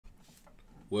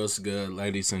What's good,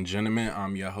 ladies and gentlemen?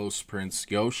 I'm your host, Prince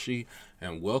Yoshi,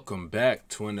 and welcome back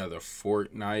to another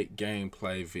Fortnite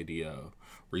gameplay video.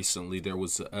 Recently, there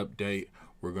was an update.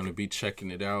 We're going to be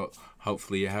checking it out.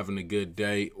 Hopefully, you're having a good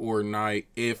day or night.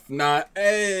 If not,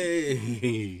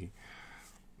 hey,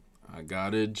 I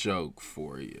got a joke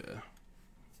for you.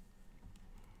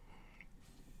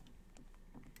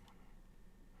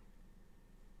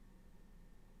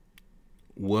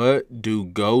 What do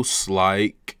ghosts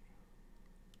like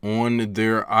on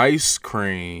their ice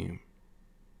cream?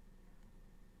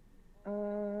 I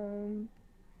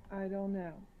don't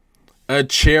know. A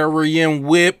cherry and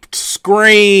whipped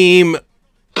scream.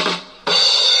 I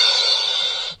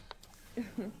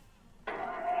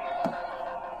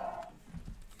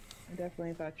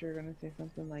definitely thought you were gonna say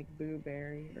something like Boo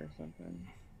Berry or something.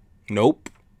 Nope.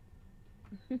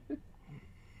 You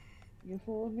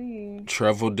fooled me.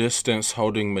 Travel distance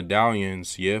holding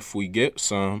medallions. Yeah, if we get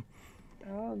some.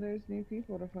 Oh, there's new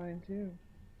people to find too.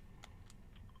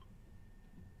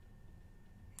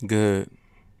 Good.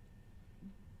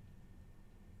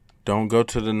 Don't go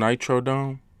to the Nitro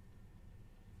Dome.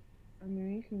 I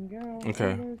mean, we can go.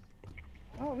 Okay.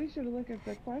 We should have looked at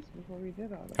the quest before we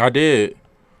did all that. I did.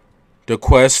 The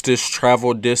quest is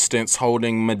travel distance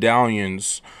holding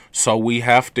medallions. So we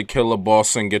have to kill a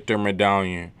boss and get their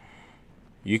medallion.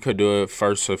 You could do it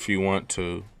first if you want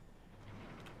to.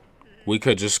 We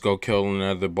could just go kill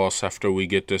another boss after we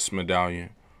get this medallion.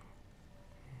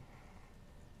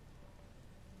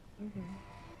 Okay.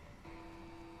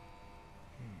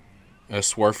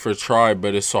 It's worth a try,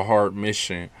 but it's a hard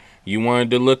mission. You wanted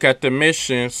to look at the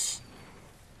missions.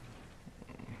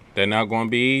 They're not going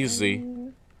to be easy.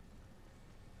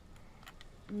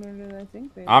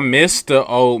 I missed the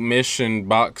old mission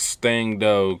box thing,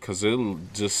 though, because it'll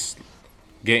just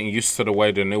getting used to the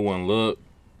way the new one look.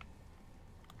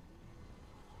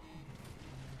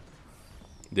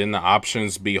 Then the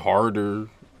options be harder.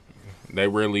 They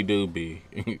really do be.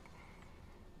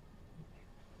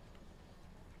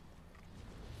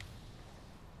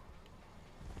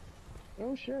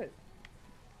 Oh, shit.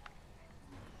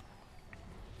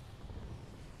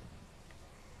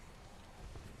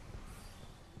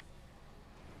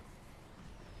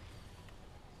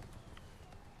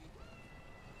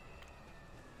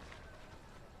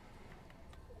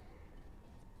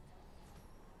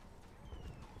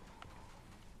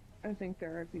 I think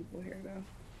there are people here, though.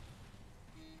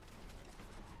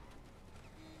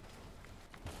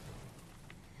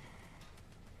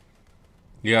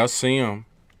 Yeah, I see him.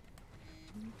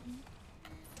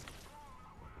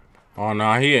 Oh,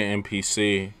 no, he an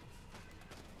NPC.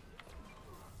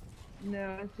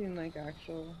 No, I seen like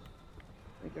actual,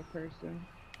 like a person.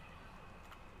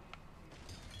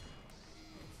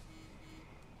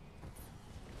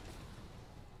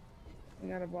 I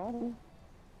got a bottle.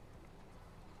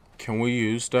 Can we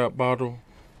use that bottle?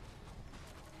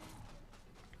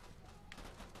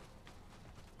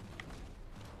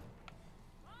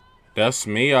 That's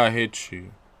me, I hit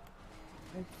you.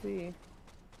 I see.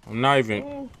 I'm not even...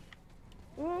 Oh.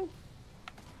 Oh.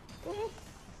 Oh.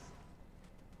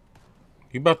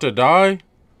 You about to die?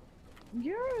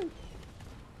 Yes!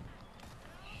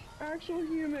 Actual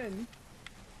human.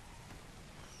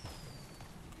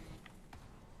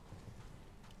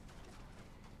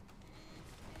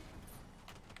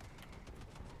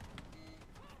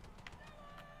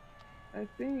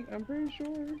 I'm pretty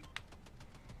sure.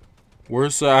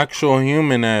 Where's the actual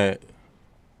human at?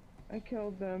 I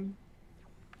killed them.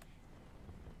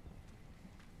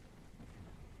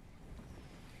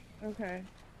 Okay.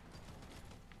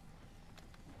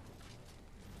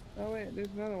 Oh wait, there's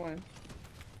another one.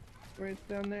 Where it's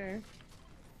down there.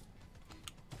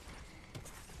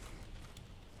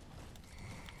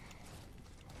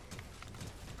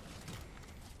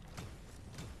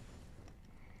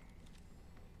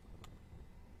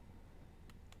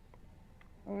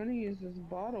 I want to use this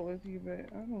bottle with you, but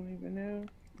I don't even know.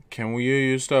 Can we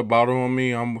use that bottle on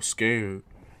me? I'm scared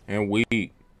and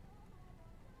weak.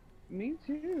 Me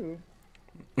too.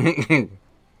 Then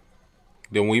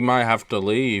we might have to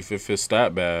leave if it's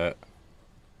that bad.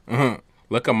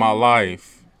 Look at my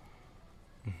life.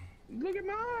 Look at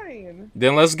mine.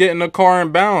 Then let's get in the car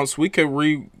and bounce. We could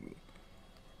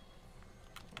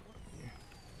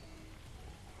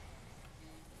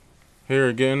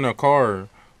Here, get in the car.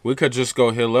 We could just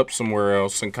go heal up somewhere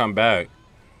else and come back.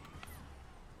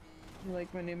 You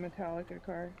like my new Metallica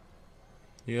car?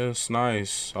 Yeah, it's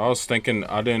nice. I was thinking,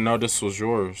 I didn't know this was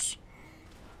yours.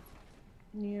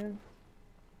 Yeah.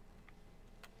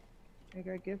 I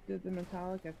got gifted the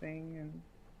Metallica thing and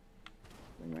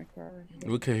in my car. So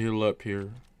We could heal up here.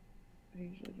 I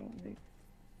usually don't like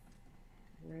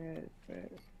red,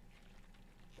 but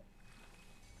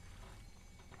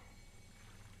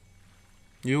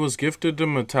You was gifted to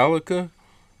Metallica?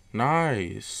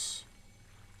 Nice.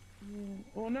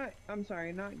 well, not. I'm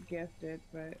sorry, not gifted,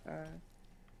 but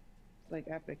like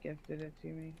Epic gifted it to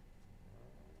me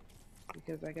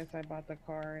because I guess I bought the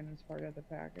car and it's part of the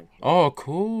package. Oh,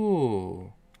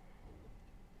 cool.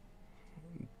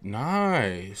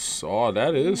 Nice. Oh,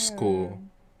 that is Yeah. cool.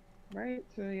 Right.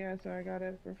 So yeah. So I got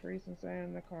it for free since I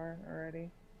own the car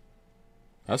already.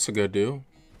 That's a good deal.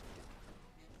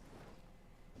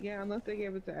 Yeah, unless they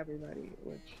gave it to everybody,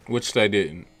 Which they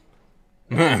didn't.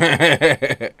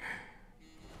 I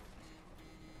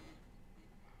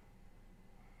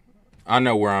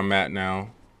know where I'm at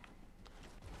now.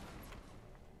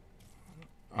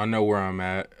 I know where I'm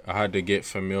at. I had to get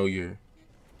familiar.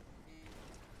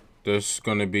 There's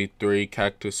gonna be 3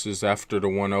 cactuses after the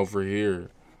one over here.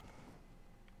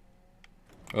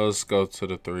 Let's go to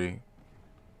the 3.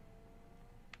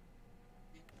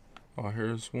 Oh,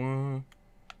 here's 1.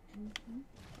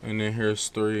 And then here's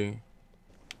 3.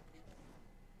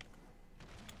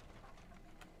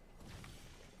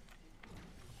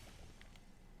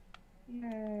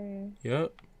 Yay.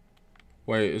 Yep.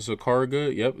 Wait, is the car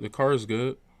good? Yep, the car is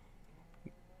good.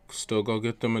 Still go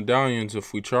get the medallions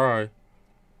if we try.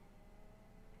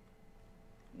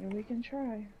 Yeah, we can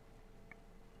try.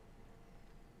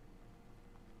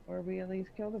 Or we at least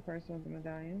kill the person with the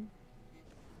medallion.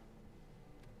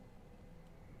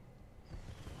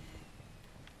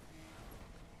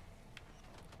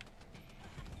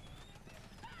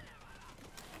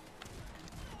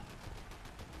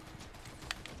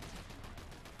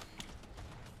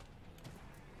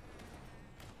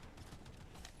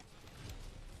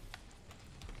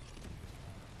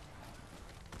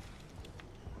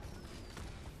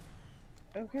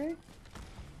 Okay.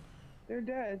 They're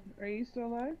dead. Are you still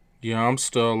alive? Yeah, I'm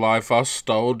still alive. I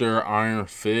stole their iron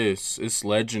fist. It's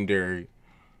legendary.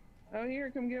 Oh, here,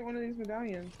 come get one of these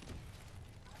medallions.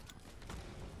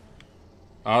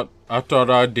 I thought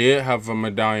I did have a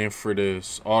medallion for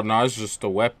this. Oh, no, it's just a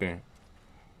weapon.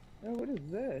 Oh, what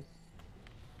is this?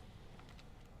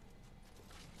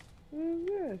 What is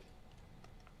this?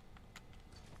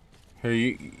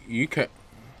 Here, you can.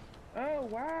 Oh,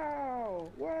 wow.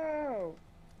 Whoa.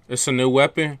 It's a new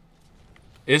weapon.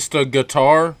 It's the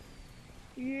guitar.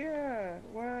 Yeah.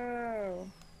 Wow.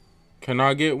 Can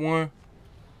I get one?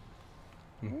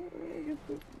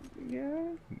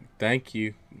 Yeah. Thank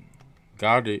you.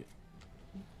 Got it.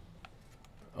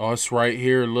 Oh, it's right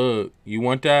here. Look. You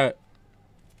want that?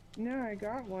 No, I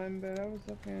got one, but I was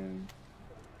looking.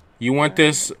 You want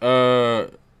this? Oh,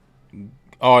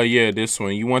 yeah, this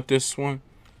one. You want this one?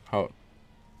 How?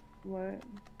 What?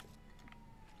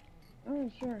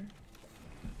 Oh, sure.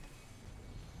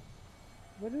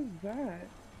 What is that?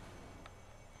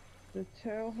 The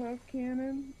tail hook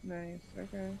cannon? Nice,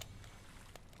 okay.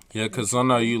 Yeah, because I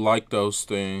know you like those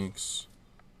things.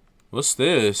 What's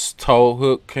this? Toe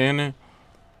hook cannon?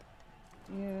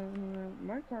 Yeah,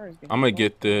 my car is getting I'm going to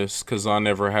get this because I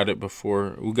never had it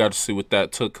before. We got to see what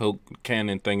that toe hook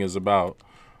cannon thing is about.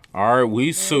 All right,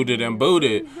 we suited and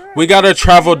booted. We got to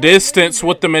travel distance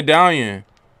with the medallion.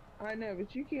 I know,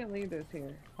 but you can't leave this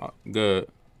here. Good.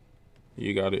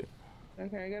 You got it.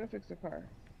 Okay, I gotta fix the car.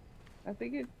 I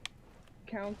think it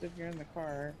counts if you're in the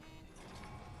car.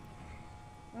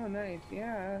 Oh, nice,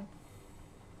 yeah.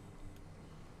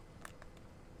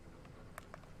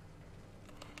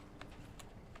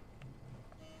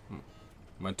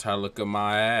 Metallica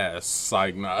my ass.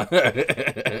 Psych, nah.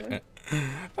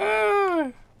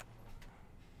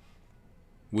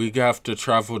 We have to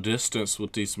travel distance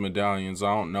with these medallions.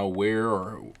 I don't know where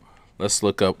or... Let's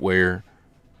look up where.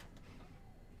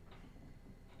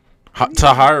 To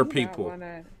hire people.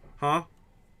 Huh?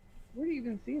 Where do you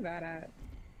even see that at?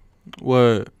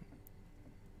 What?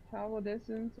 Travel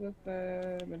distance with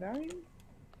the medallion?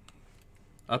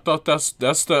 I thought that's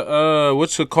the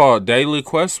what's it called? Daily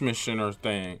quest mission or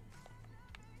thing.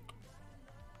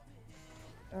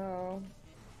 Oh.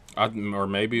 Or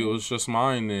maybe it was just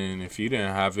mine then if you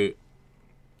didn't have it.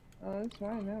 Oh, that's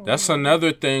fine. No, that's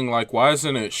another thing, like why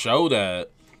doesn't it show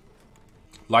that?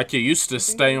 Like it used to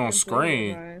stay on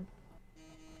screen.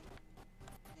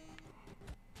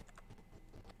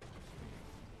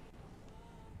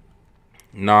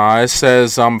 Nah, it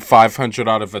says I'm 500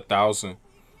 out of 1,000.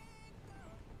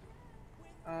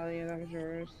 Oh yeah, that was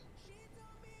yours.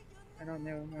 I don't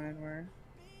know what mine were.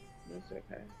 That's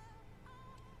okay.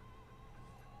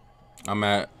 I'm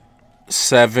at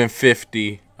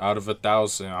 750 out of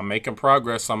 1,000. I'm making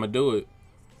progress. I'm gonna do it.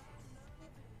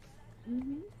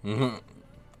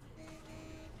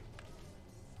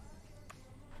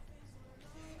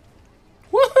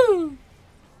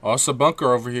 Oh, it's a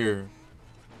bunker over here.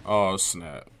 Oh,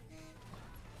 snap.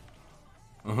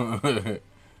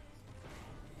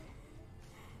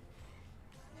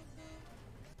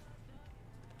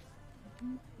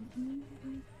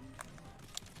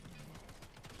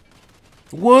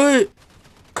 What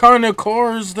kind of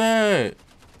car is that?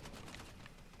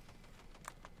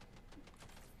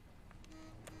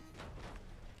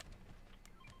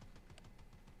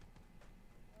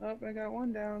 Oh, I got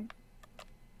one down.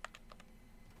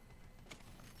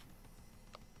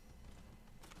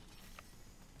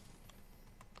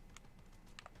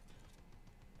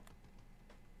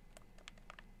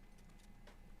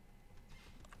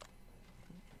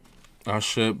 I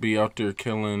should be out there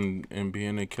killing and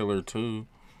being a killer too.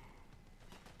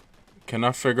 Can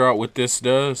I figure out what this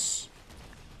does?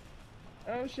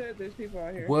 Oh shit, there's people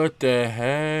out here. What the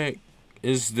heck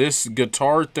is this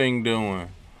guitar thing doing?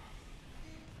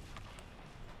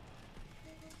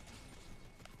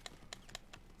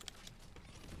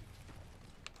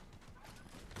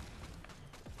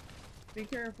 Be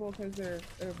careful, because they're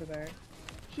over there.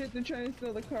 Shit, they're trying to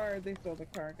steal the car. They stole the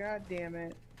car. God damn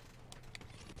it.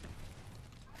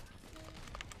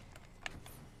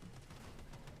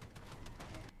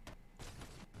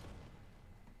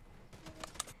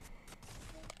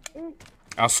 Ooh.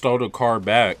 I stole the car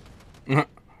back.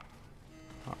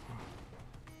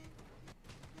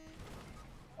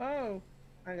 Oh,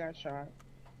 I got shot.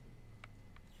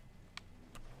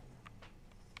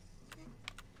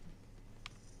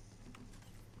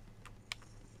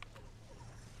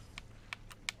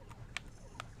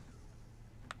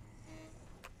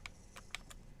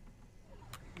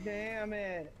 Damn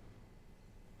it.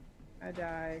 I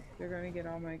died. They're gonna get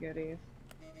all my goodies.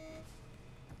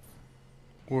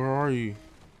 Where are you?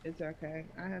 It's okay.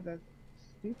 I have a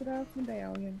stupid ass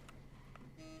medallion.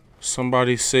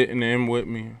 Somebody's sitting in with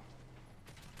me.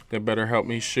 They better help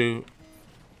me shoot.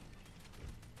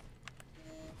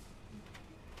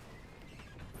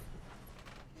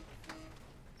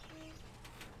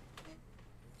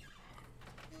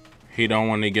 He don't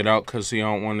want to get out because he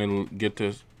don't want to get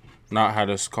this, not have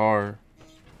this car.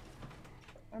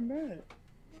 I'm bad.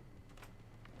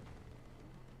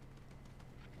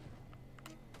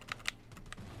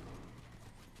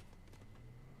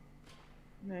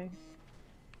 Nice.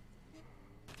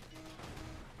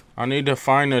 I need to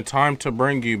find a time to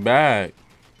bring you back.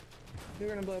 They're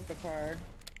gonna blow up the car.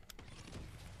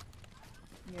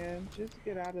 Yeah, just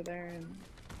get out of there and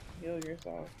heal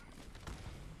yourself.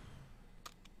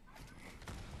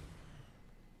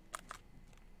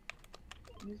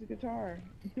 Use a guitar.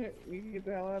 You can get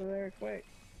the hell out of there quick.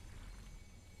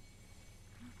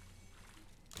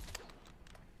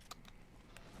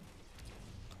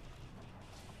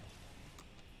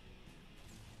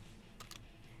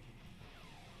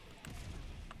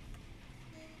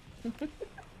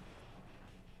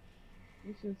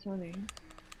 This is funny.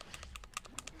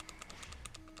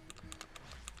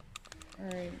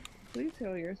 Alright, please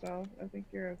heal yourself. I think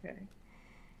you're okay.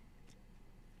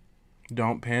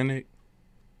 Don't panic.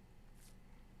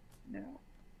 No.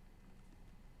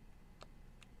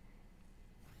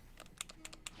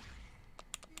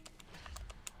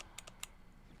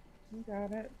 You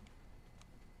got it.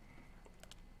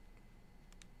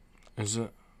 Is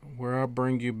it where I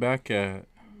bring you back at?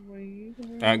 Well, you can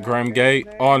bring At it Grim back Gate?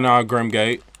 there. Oh no, Grim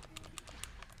Gate.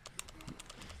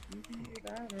 You can do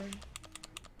that or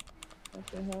what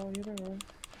the hell, either way.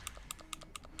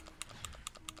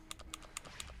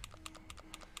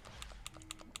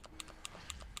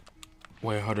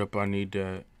 Wait, hold up, I need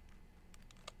that.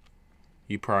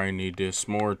 You probably need this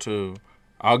more too.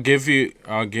 I'll give you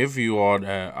all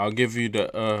that. I'll give you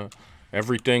the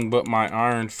everything but my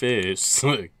iron fist.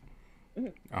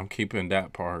 I'm keeping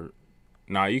that part.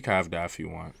 Nah, you can have that if you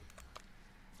want.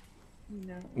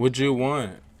 No. What'd you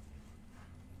want?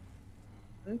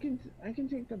 I can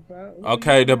take the bow.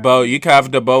 Okay, the bow. You can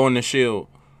have the bow and the shield.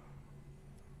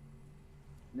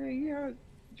 No, you have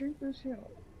drink the shield.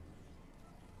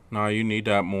 Nah, you need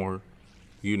that more.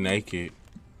 You naked.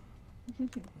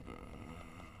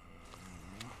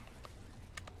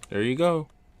 There you go.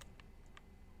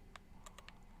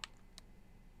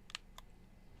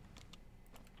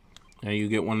 And you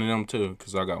get one of them too,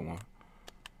 because I got one.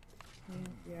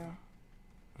 Yeah.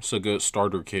 It's a good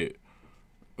starter kit.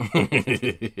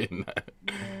 Yeah.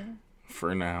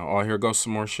 For now. Oh, here goes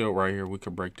some more shield right here. We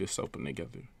could break this open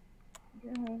together.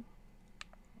 Yeah.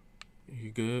 You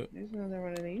good? There's another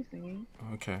one of these thingies.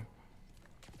 Okay.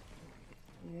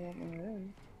 You want one of those?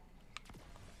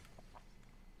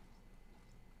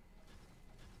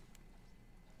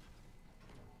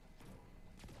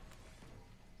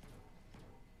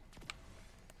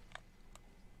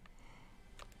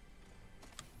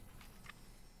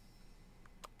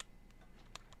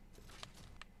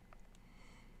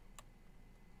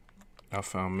 I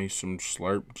found me some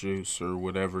slurp juice or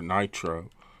whatever, nitro.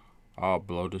 I'll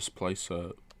blow this place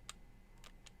up.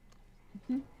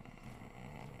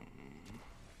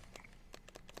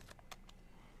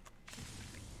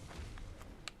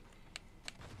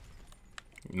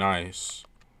 Nice.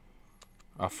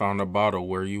 I found a bottle.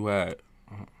 Where you at?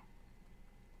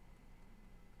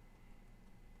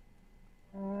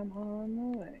 I'm on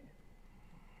the way.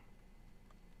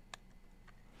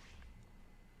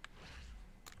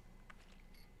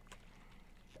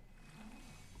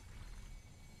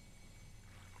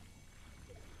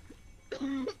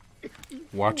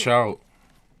 Watch out.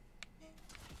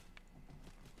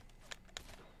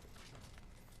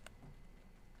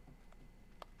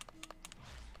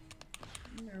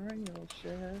 Yeah, right, you little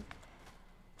shithead.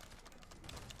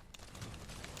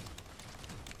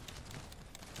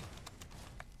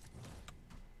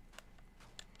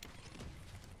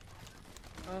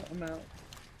 Oh, I'm out.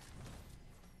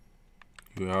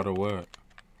 You out of what?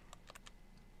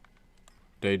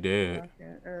 They did.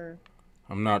 Okay,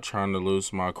 I'm not trying to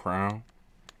lose my crown.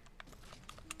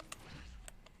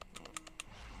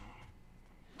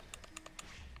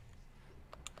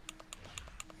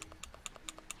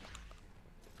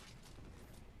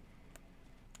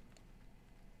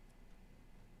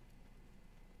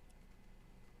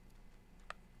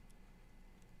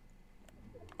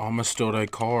 I'ma steal their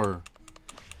car.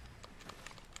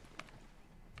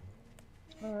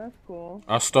 oh, that's cool.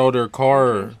 I stole their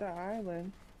car. Change the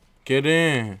island. Get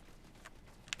in.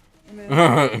 I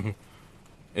mean,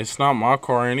 It's not my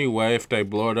car anyway. If they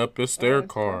blow it up, it's their I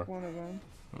car. struck one of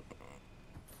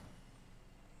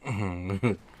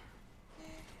them.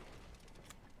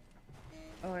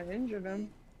 Oh, I injured him.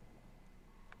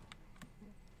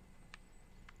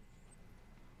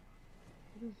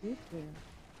 What is this do? Is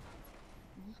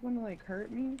this gonna like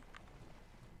hurt me?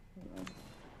 Hold on.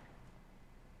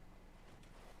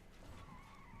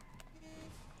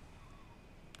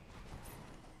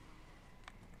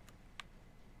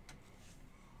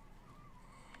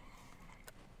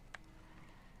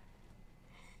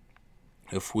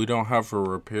 If we don't have a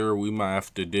repair, we might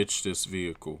have to ditch this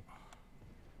vehicle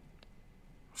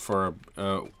for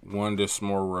one that's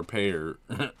more repaired.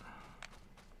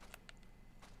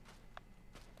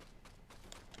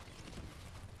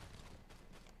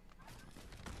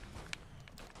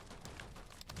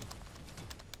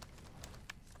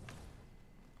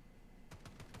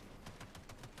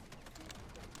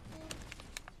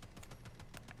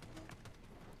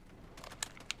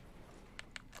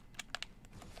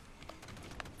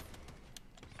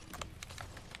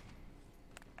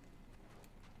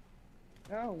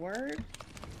 Oh, word?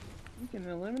 You can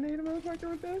eliminate a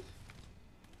motherfucker with this?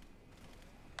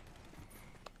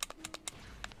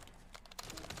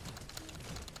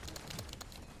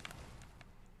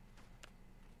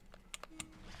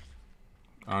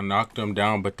 I knocked them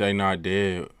down, but they not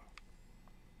dead.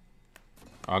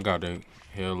 I gotta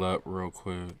heal up real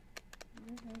quick.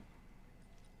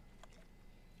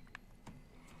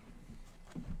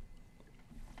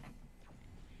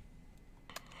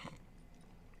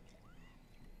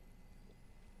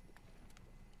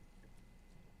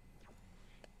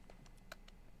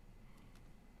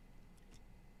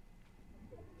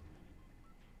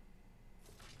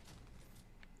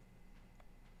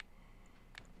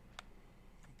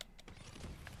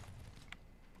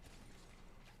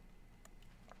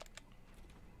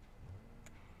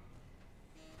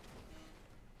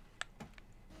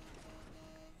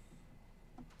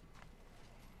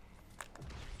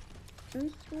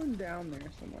 There's one down there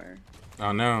somewhere.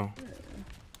 I know. Yeah.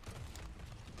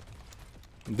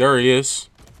 There he is.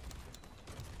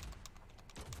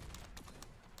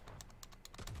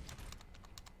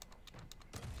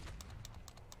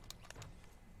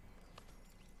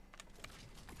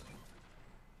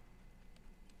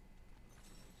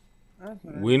 That's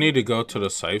what We need to go to the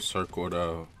safe circle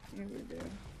though. Yeah, we do.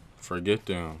 Forget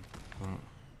them.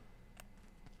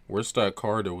 Where's that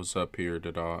car that was up here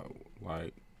that I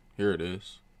like? Here it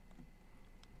is.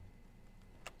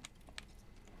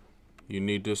 You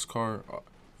need this car?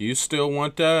 You still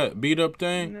want that beat up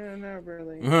thing? No, not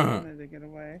really. I wanted to get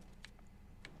away.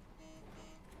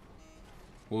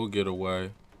 We'll get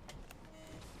away.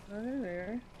 Oh, they're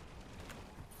there.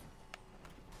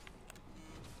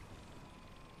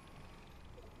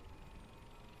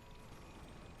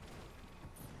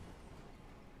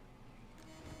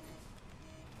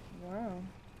 Wow.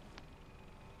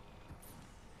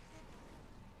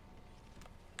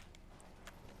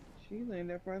 She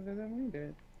landed farther than we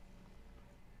did.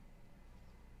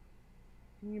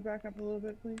 Can you back up a little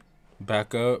bit, please?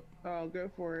 Back up. Oh, go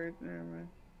for it. Never mind.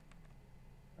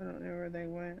 I don't know where they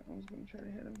went. I was gonna try to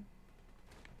hit them.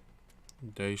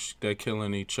 They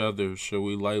killing each other. Should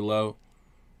we lay low?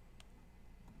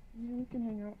 Yeah, we can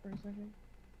hang out for a second.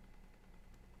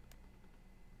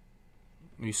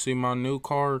 You see my new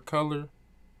car color?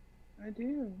 I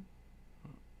do.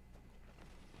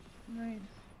 Nice.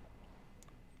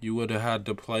 You would have had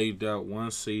to play that one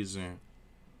season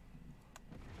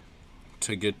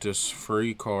to get this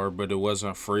free car, but it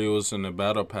wasn't free. It was in the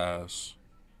battle pass.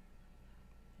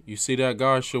 You see that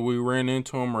guy? Should we run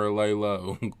into him or lay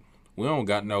low? We don't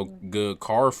got no good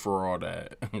car for all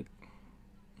that.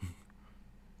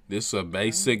 This is a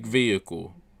basic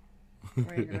vehicle.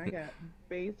 Right, and I got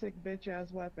basic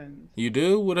bitch-ass weapons. You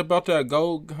do? What about that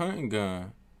gold hunting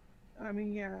gun? I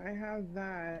mean, yeah, I have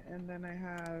that, and then I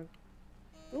have...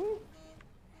 Ooh.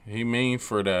 He mean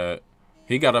for that.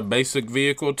 He got a basic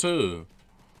vehicle, too.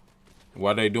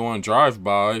 Why they doing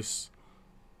drive-bys?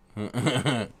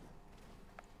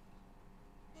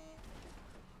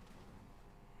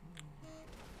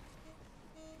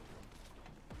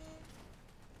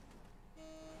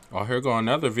 Oh, here go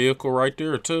another vehicle right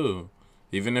there, too.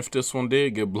 Even if this one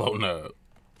did get blown up.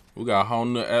 We got a whole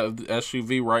new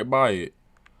SUV right by it.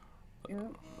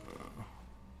 Yep.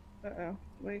 Uh-oh.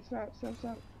 Wait, stop.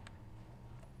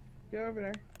 Go over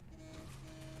there.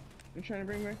 They're trying to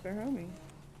bring back their homie.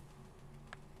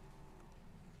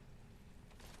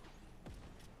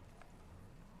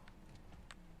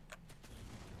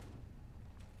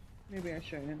 Maybe I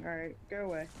shouldn't. Alright, go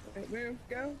away. Wait, move,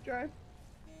 go, drive.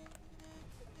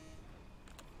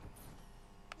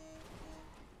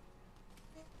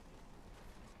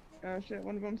 Oh shit,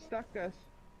 one of them stuck us.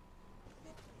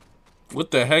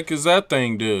 What the heck is that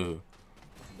thing do?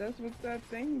 That's what that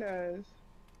thing does.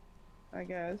 I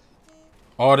guess.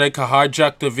 Oh, they can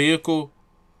hijack the vehicle?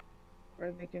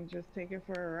 Or they can just take it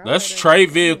for a ride. Let's trade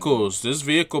vehicles. This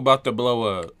vehicle about to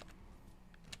blow up.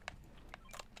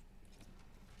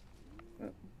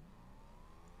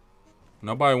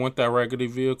 Nobody want that raggedy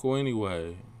vehicle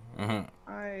anyway.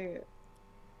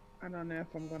 I don't know if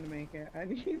I'm gonna make it. I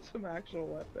need some actual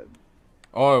weapons.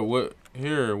 Oh, what?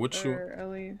 Here, what you?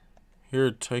 Ellie. Here,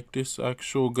 take this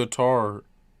actual guitar.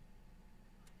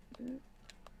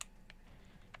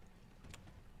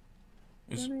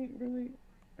 Really?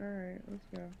 Alright, let's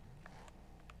go.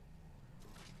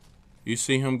 You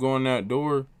see him going that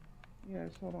door?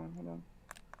 Yes, hold on.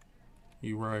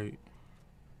 You right.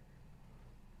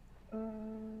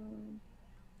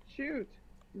 Shoot!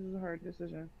 This is a hard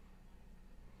decision.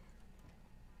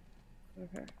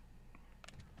 Okay.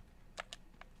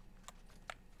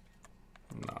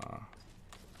 Nah.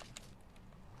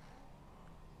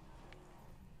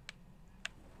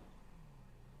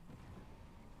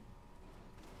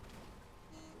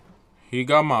 He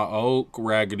got my old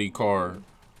raggedy car.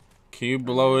 Can you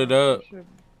blow it up?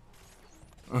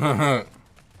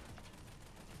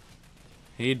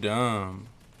 He dumb.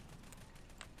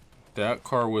 That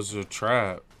car was a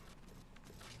trap.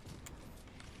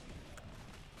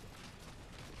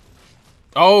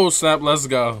 Oh, snap, let's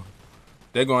go.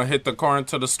 They're gonna hit the car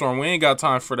into the storm. We ain't got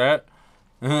time for that.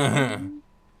 I'm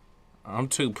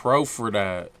too pro for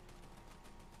that.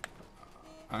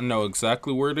 I know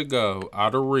exactly where to go.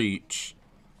 Out of reach.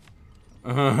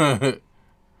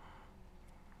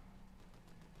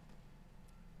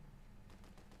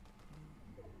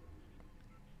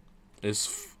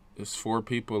 It's 4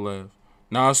 people left.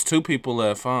 No, it's 2 people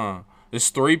left, huh? It's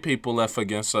 3 people left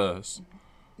against us.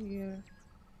 Yeah.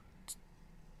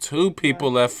 2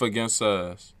 people left against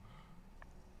us.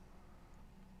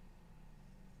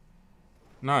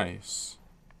 Nice.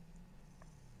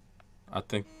 I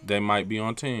think they might be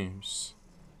on teams.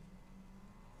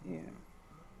 Yeah.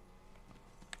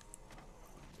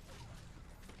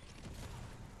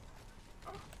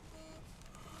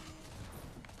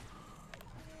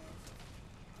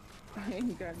 I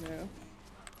ain't got no.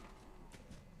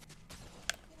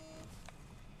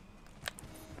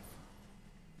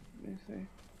 Let me see.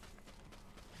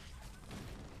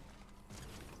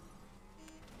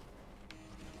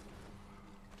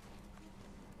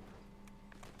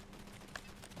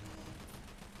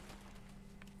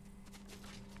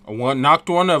 Knocked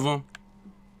one of them.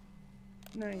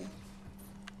 Nice.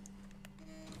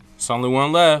 It's only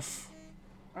one left.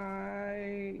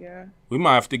 Yeah. We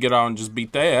might have to get out and just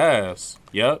beat their ass.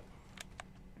 Yep.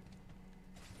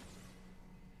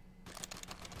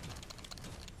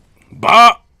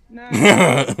 Bop!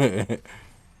 Nice.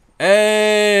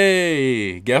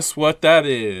 Hey! Guess what that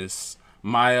is?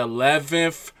 My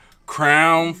 11th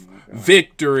crown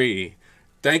victory.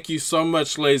 Thank you so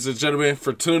much, ladies and gentlemen,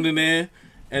 for tuning in.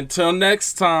 Until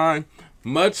next time,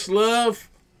 much love.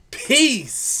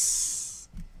 Peace.